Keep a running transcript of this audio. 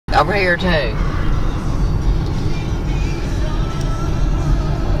Over here too.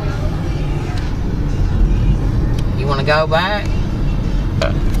 You want to go back?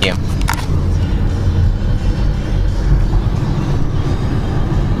 Yeah.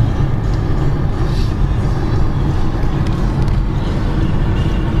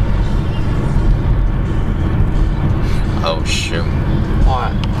 Oh shoot.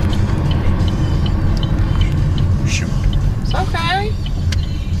 What? Shoot. It's okay.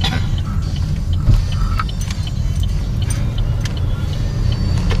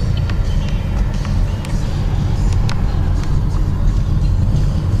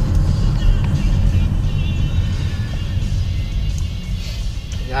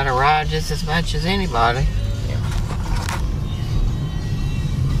 You gotta ride just as much as anybody.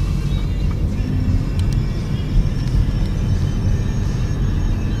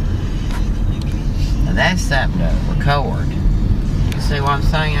 That's something to record. You see what I'm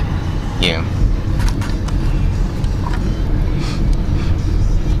saying? Yeah.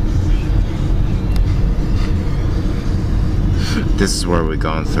 This is where we're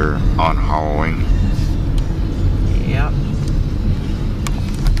going through on Halloween. Yep.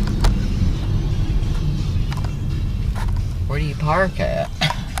 Where do you park at?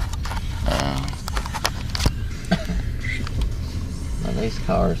 Where these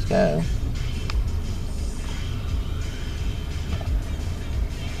cars go.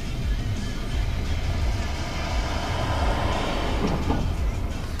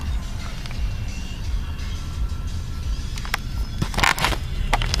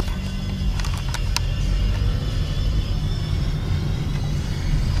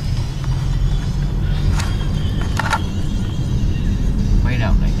 We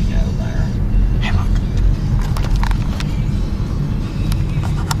don't need to go there. Hey, look.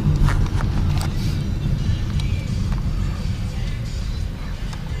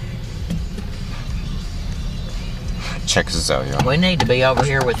 Check this out, y'all. We need to be over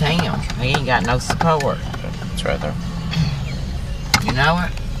here with him. He ain't got no support. It's right there. You know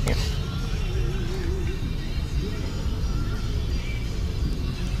it? Yeah.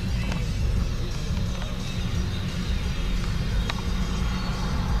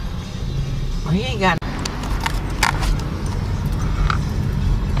 Well, he ain't got.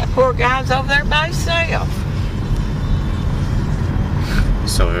 That poor guy's over there by himself.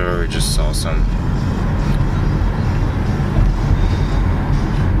 So we just saw some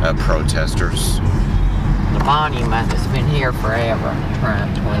protesters. The monument that's been here forever,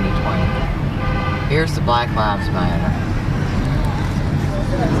 Trump 2020. Here's the Black Lives Matter.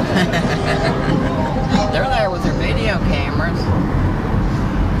 They're there with their video cameras.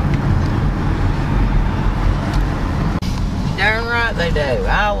 Darn right they do.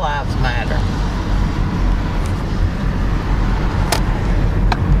 All lives matter.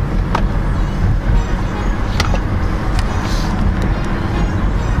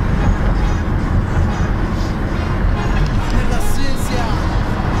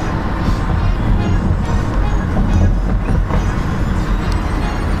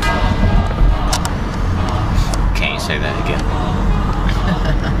 Can't say that again.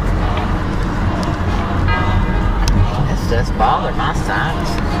 This does bother my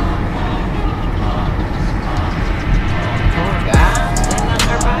sinuses. Poor guy, standing out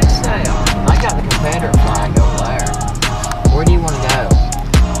there by himself. I got the Confederate flag over there. Where do you want to go?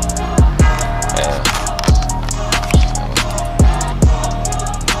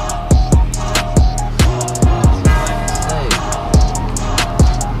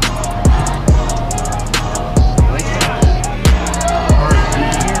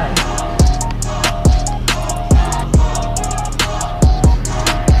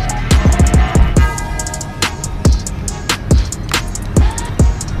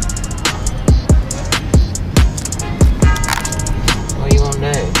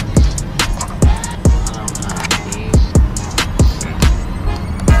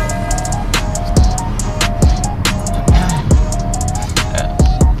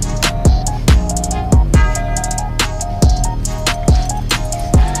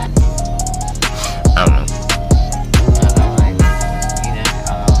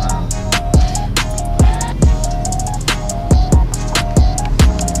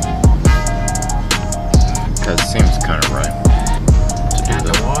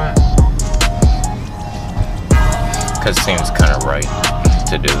 Because it seems kind of right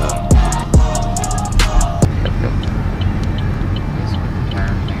to do that.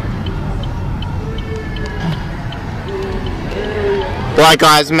 Black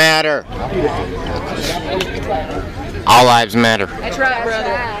Lives Matter. All lives matter. That's right, brother.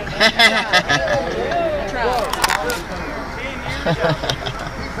 That's right.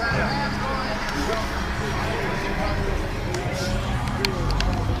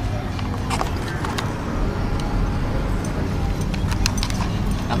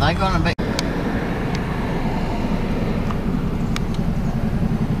 they gonna be?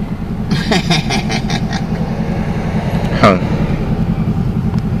 Huh.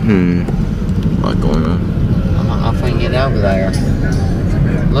 What going on? I don't know if we can get over there.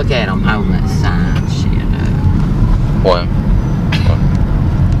 Look at them holding that sign shit up. What?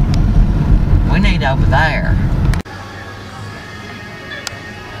 We need over there.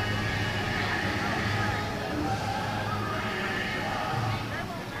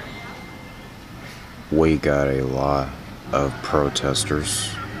 We got a lot of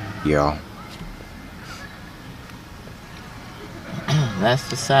protesters, y'all. That's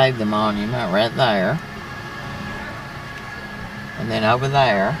to save the monument right there. And then over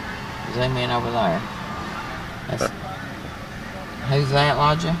there, zoom in over there. That's, who's that,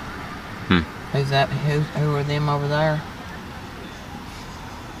 Lodger? Who's that? Who are them over there?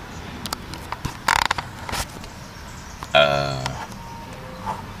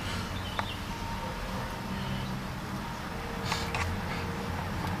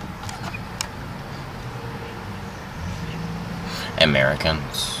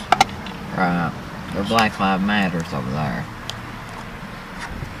 Americans. Right. The Black Lives Matters over there.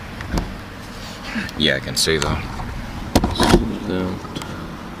 Yeah, I can see that.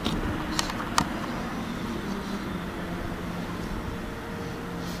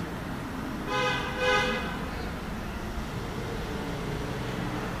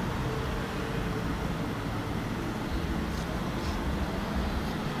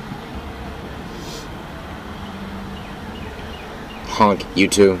 Honk, you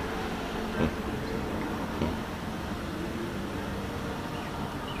too.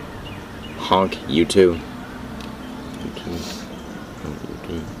 Honk, you too.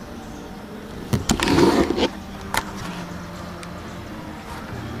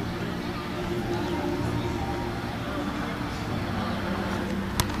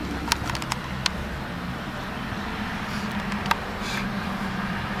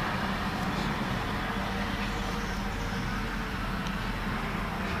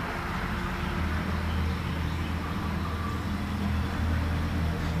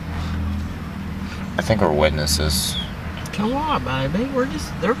 I think we're witnesses. Come on, baby.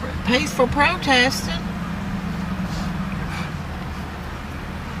 They're peaceful protesting.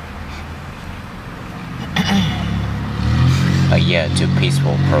 Yeah, to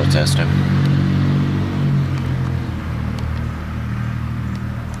peaceful protesting.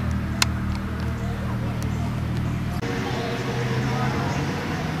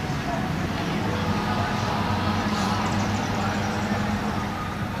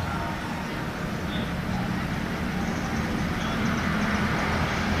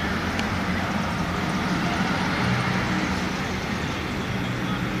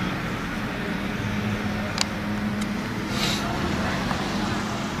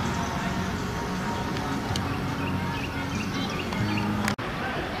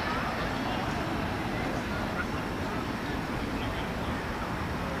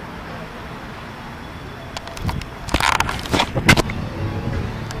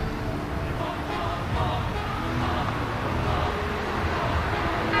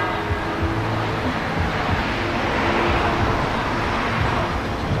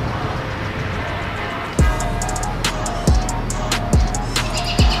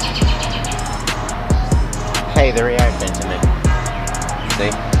 Hey, they're reacting to me.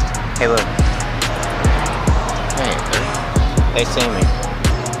 See? Hey, look. Hey, they see me.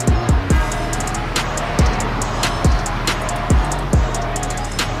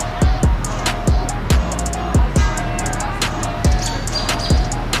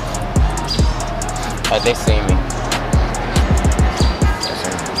 They see me.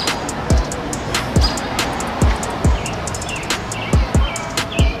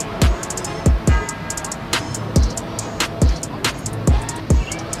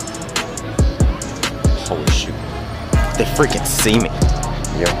 Holy shoot. They freaking see me.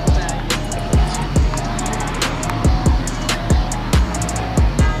 Yeah.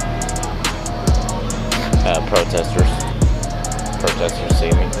 Protesters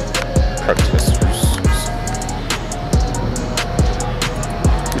see me. Protesters.